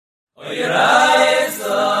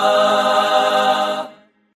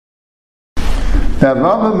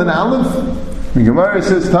Vavam and Aleph, the Gemara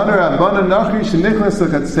says, Taner Abana Nachri Shenichlas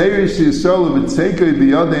Lechatzeri Sheyisrael V'Tzeikoi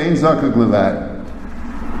B'Yodei Ein Zakak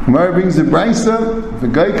Levad. Gemara brings a brisa. If a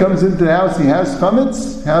guy comes into the house, he has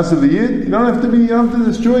chametz, house of a yid. You don't have to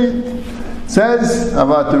destroy it. It says,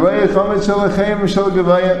 Avat Terei Chametz Shalachem Shal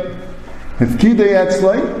Gevaya. If Kidei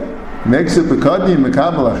Etzlai makes it Bekadi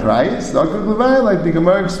Mekabel Achrayis, Zakak Levaya, like the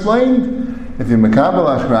Gemara explained. If you're Mekabel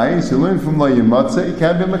Achrayis, you learn from Lo Yimotze, you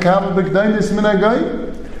can't be Mekabel B'Kdainis Min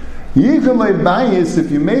HaGay. Yichel Lo Bayis, if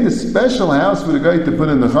you made a special house for the guy to put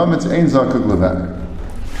in the chametz, Ein Zakak Levaya.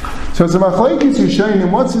 So it's a machlekes Yishanim.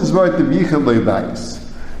 What's his right of Yichel Lo Bayis?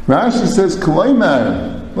 Rashi says,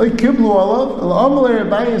 K'loimar, like Kiblu Alav, Al-Amalei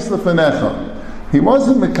Bayis Lefanecha. He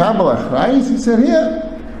wasn't Mekabel Achrayis, he said,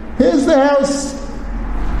 here's the house.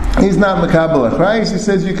 He's not Mekabel Achrayis, he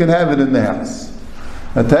says you can have it in the house.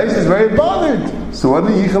 Now Tais is very bothered. So what do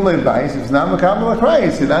Yichel Lo Bayis? If it's not Mekabel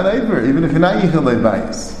Achrayis, you're not over, even if you're not Yichel Lo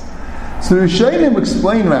Bayis. So the Rishonim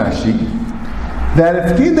explain Rashi that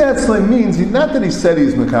if Kidei Etzlai means, not that he said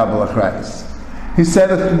he's Mekabel Achrayis. He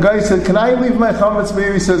said, if the guy said, can I leave my chametz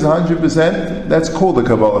here? He says 100%. That's called the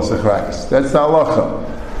Kabbalah Achrayis. That's the halacha.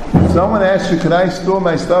 If someone asks you, can I store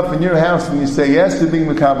my stuff in your house? And you say yes, you're being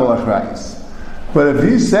Mekabel Achrayis. But if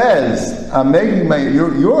he says, I'm making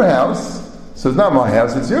your house, so it's not my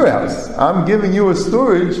house, it's your house. I'm giving you a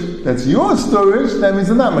storage, that's your storage, that means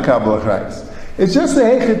it's not Mekabel Achrayis. It's just the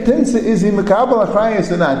Hechetinsa, is he Mekabel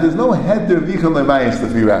Achrayis or not? There's no header of Yichel Lo Bayis to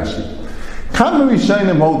Rashi. Kama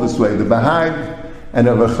Rishonim hold this way, the Bahag and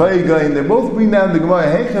the V'chai Gain, they both bring down the Gemara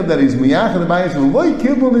Hechet that he's Miyach Lo Bayis, and Loi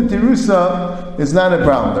Kibul L'Tirusa is not a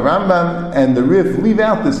problem. The Rambam and the Rif leave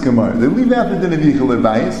out this Gemara. They leave out the din of Yichel Lo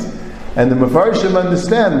Bayis, and the Mefarshim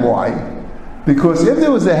understand why. Because if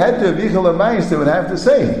there was a heter of Yichel Lo Bayis, they would have to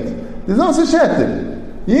say it. There's no such heter.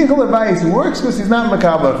 Yichel Lo Bayis works because he's not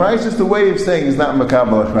Mekabel Achrayis. It's just a way of saying he's not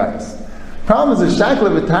Mekabel Achrayis. Problem is, the Shakla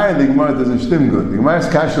V'Tayr, the Gemara doesn't stim good. The Gemara's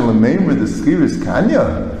Kasha L'Meimer, the Skiris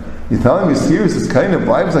Kanya. You're telling me Skiris is kind of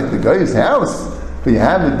vibes like the guy's house, but you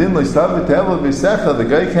have a din L'Sav V'Tevel V'Secha, the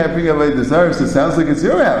guy can't bring away desires, so it sounds like it's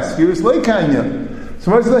your house. Skiris Lo Kanya.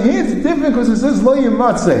 So here it's different because it says Lo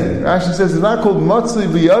Yimatzeh. Rashi says it's not called Matzeh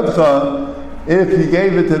V'Yadcha if he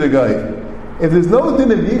gave it to the guy. If there's no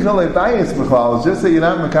din of Yichel Lo Bayis b'chlal, it's just that you're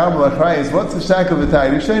not Mekabel Achrayis, what's the Shakla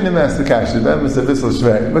V'Tayr? Rishonim ask the Kasha, Ben is a Vissel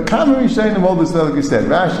Shver. But Kama Rishonim hold this like you said.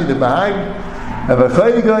 Rashi, the Bahag, have a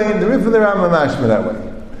V'chai Gain, the Rif of the Rambam mashma that way.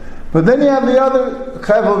 But then you have the other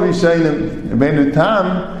Chevel Rishonim. Rabbeinu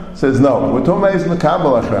Tam says no, we're talking about is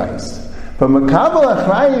Mekabel Achrayis. But Mekabel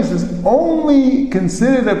Achrayis is only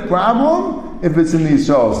considered a problem if it's in the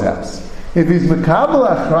Yisrael's house. If he's Mekabel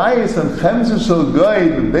Achrayis and Chemsa Shel Goy,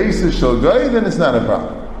 the basis Shel Goy, then it's not a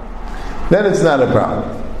problem.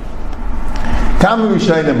 Kama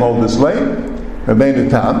Rishonim hold this way. Rabbeinu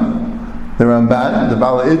Tam, the Ramban, the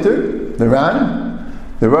Bala Iter, the Ran,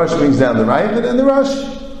 the Rosh brings down the Ravid, and the Rosh.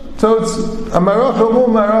 So it's a Maracha Mul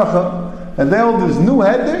Maracha. And they hold this new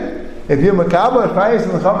header. If you're Mekabel Achrayis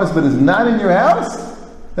and the Chametz, but it's not in your house,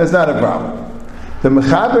 that's not a problem. The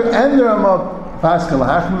Mechaber and the Ramah Pascal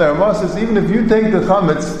Hachim, the Ramah says, even if you take the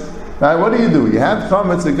chametz, right, what do? You have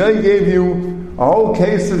chametz, a guy gave you a whole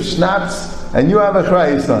case of schnapps, and you have a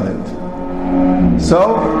achrayis on it.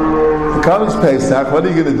 So, it comes Pesach, what are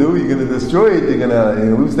you going to do? You're going to destroy it, you're going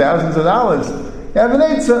to lose thousands of dollars. You have an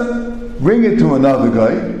eitzah, bring it to another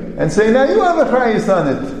guy, and say, now you have a achrayis on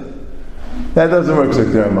it. That doesn't work,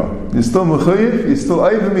 like the Ramah. You're still mechuyev, you're still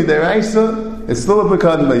oivim midiraisa, it's still a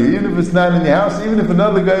Bekad by you, even if it's not in your house, even if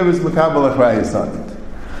another guy was Mekabel Achrayis on it.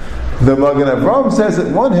 The Magen Avraham says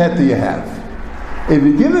that one heter you have. If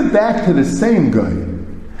you give it back to the same guy,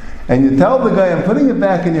 and you tell the guy, I'm putting it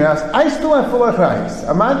back in your house, I still have full Achrayis.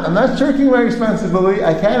 I'm not shirking my responsibility,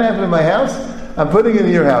 I can't have it in my house, I'm putting it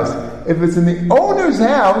in your house. If it's in the owner's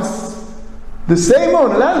house, the same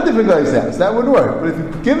owner, not a different guy's house, that would work. But if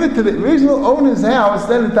you give it to the original owner's house,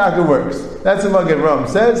 then the taka works. That's what Magen Avraham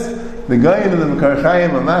says. The Gayin and the Mekar Chayim,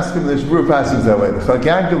 Amaskim, the Shbur passes that way. The Chak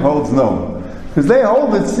Yankov holds no. Because they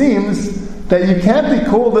hold, it seems, that you can't be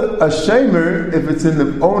called a shamer if it's in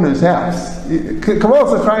the owner's house.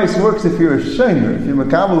 Kabbalah Achrayis works if you're a shamer, if you're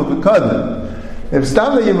Mekabel of a cousin. If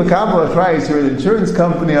Stam that you're Mekabel Achrayis, you're an insurance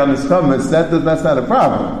company on his chametz, that's not a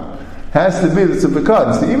problem. Has to be, it's a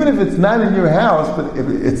pekad. So even if it's not in your house, but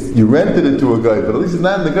if you rented it to a guy, but at least it's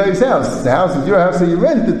not in the guy's house. The house is your house, so you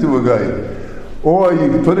rent it to a guy. Or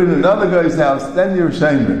you put it in another guy's house, then you're a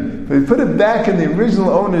shamer. But if you put it back in the original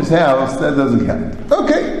owner's house, that doesn't count.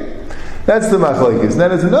 Okay. That's the machlekes. Now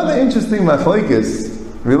there's another interesting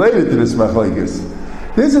machlekes related to this machlekes.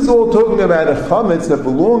 This is all talking about a chametz that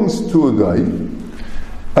belongs to a guy.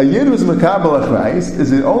 A yid who's makabel achrayis,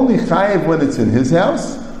 is it only chayiv when it's in his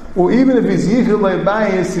house, or even if he's yichud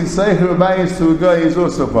le'bayis, he's seicher bayis to a guy, he's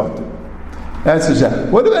also potter? That's the shot.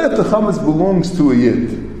 What about if the chametz belongs to a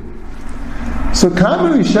yid? So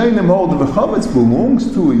Kamar Yishayim hold if a chametz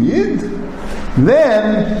belongs to a yid,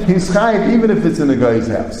 then he's chayiv even if it's in a guy's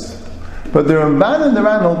house. But the Ramban and the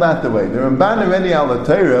Ran hold that the way. The Ramban already al the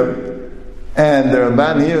Torah, and the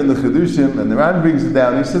Ramban here in the Chedushim, and the Ran brings it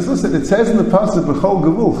down. He says, listen, it says in the pasuk b'chol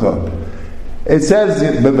gevulcha. It says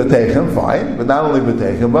b'betechem, fine, but not only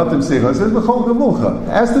b'techem, but it says b'chol gevulcha. It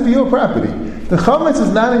has to be your property. The chametz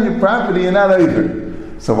is not in your property and not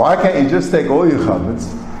over. So why can't you just take all your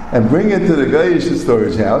chametz and bring it to the Goyish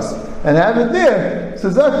storage house and have it there? So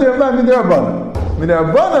Zak the Ramban mid'Rabbanan.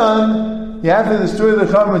 Mid'Rabbanan, you have to destroy the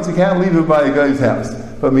chametz. You can't leave it by a guy's house.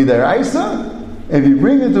 But mid'Oraisa, if you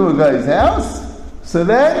bring it to a guy's house, so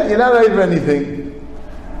then you're not over anything.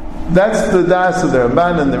 That's the das of the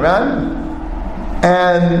Ramban and the Ran.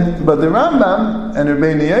 But the Rambam and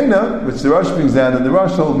Rabbeinu Yonah, which the Rosh brings down, and the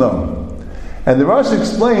Rosh hold no. And the Rosh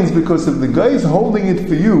explains, because if the guy is holding it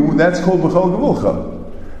for you, that's called b'chol gevulcha.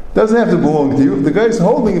 Doesn't have to belong to you. If the guy is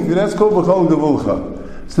holding it for you, that's called b'chol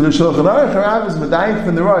gevulcha. So the Shulchan Aruch Harav is medayik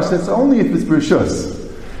from the Rosh. That's only if it's b'rishus.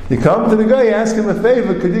 You come to the guy, you ask him a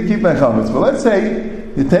favor, could you keep my chametz? But let's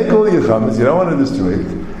say you take all your chametz, you don't want to destroy it.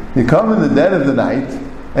 You come in the dead of the night,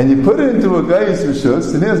 and you put it into a guy's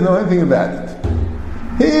rishus, and he doesn't know anything about it.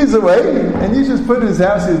 He is away, and you just put it in his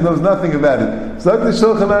house, he knows nothing about it. So like the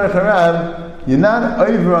Shulchan Aruch Harav, you're not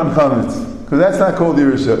over on chametz, because that's not called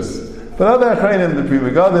your rishus. But other Achreinim, the Pri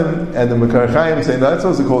Megadim and the Makar Chaim say, no, that's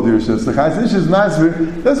also called your rishus. The Chazon Ish is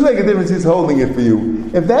Masber, doesn't make a difference, he's holding it for you.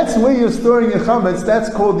 If that's where you're storing your chametz, that's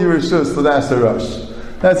called your rishus, so that's a rush.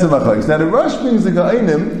 That's a machlokes. Now the Rosh brings the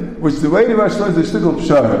Ga'inim, which the way the Rosh learns the shtickle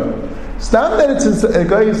pshara. Stop that it's in a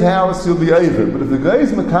guy's house, you'll be over. But if the guy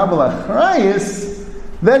is makabel achrayis,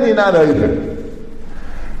 then you're not over.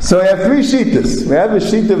 So we have three shittas. We have the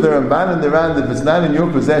sheet of the Ramban and the Ran, if it's not in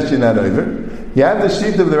your possession, you're not over. You have the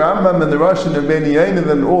sheet of the Rambam and the Rosh and the Rabbeinu Yonah,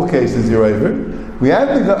 then in all cases you're over. We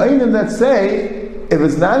have the Ga'inim that say, if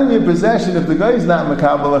it's not in your possession, if the guy is not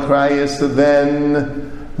makabel achrayis, so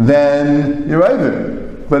then you're over.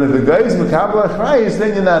 But if the guy is makabel achrayis,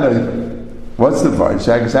 then you're not over. What's the part?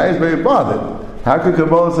 Shagasai is very bothered. How could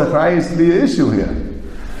Kabbalah achrayis be an issue here?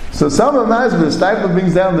 So some of the Steipler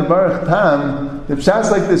brings down the Baruch Tam, the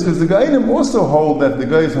pshat's like this, because the Ga'inim also hold that the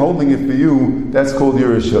guy is holding it for you, that's called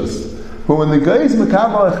Yerushus. But when the guy is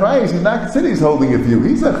makabel achrayis, he's not considered he's holding it for you,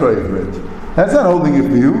 he's achrayis for it. That's not holding it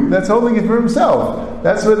for you, that's holding it for himself.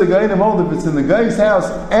 That's where the Ga'inim hold. If it's in the guy's house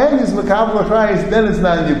and he's makabel achrayis, then it's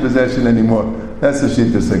not in your possession anymore. That's the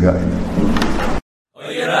shittas Ga'inim.